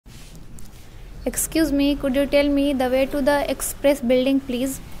Excuse me, could you tell me the way to the express building,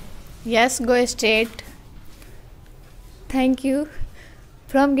 please? Yes, go straight. Thank you.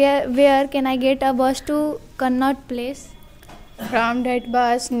 From where can I get a bus to Connaught Place? From that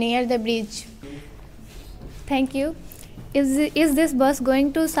bus near the bridge. Thank you. Is this bus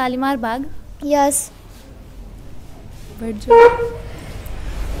going to Shalimar Bagh? Yes.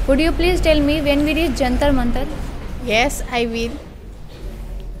 Would you please tell me when we reach Jantar Mantar? Yes, I will.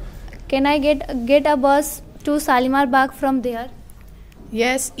 Can I get a bus to Shalimar Bagh from there?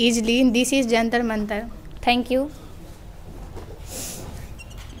 Yes, easily. This is Jantar Mantar. Thank you.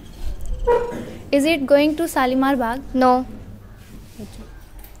 Is it going to Shalimar Bagh? No.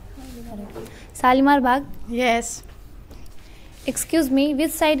 Shalimar Bagh? Yes. Excuse me,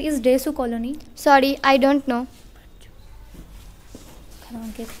 which side is Desu Colony? Sorry, I don't know.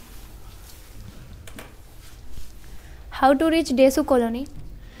 How to reach Desu Colony?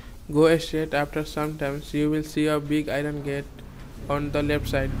 Go straight. After some time, you will see a big iron gate on the left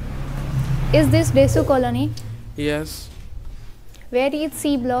side. Is this Desu Colony? Yes. Where is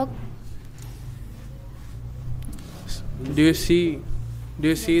C block? Do you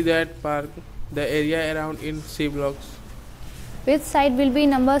see that park? The area around in C blocks. Which side will be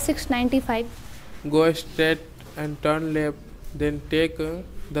number 695? Go straight and turn left. Then take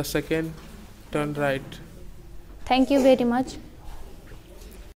the second turn right. Thank you very much.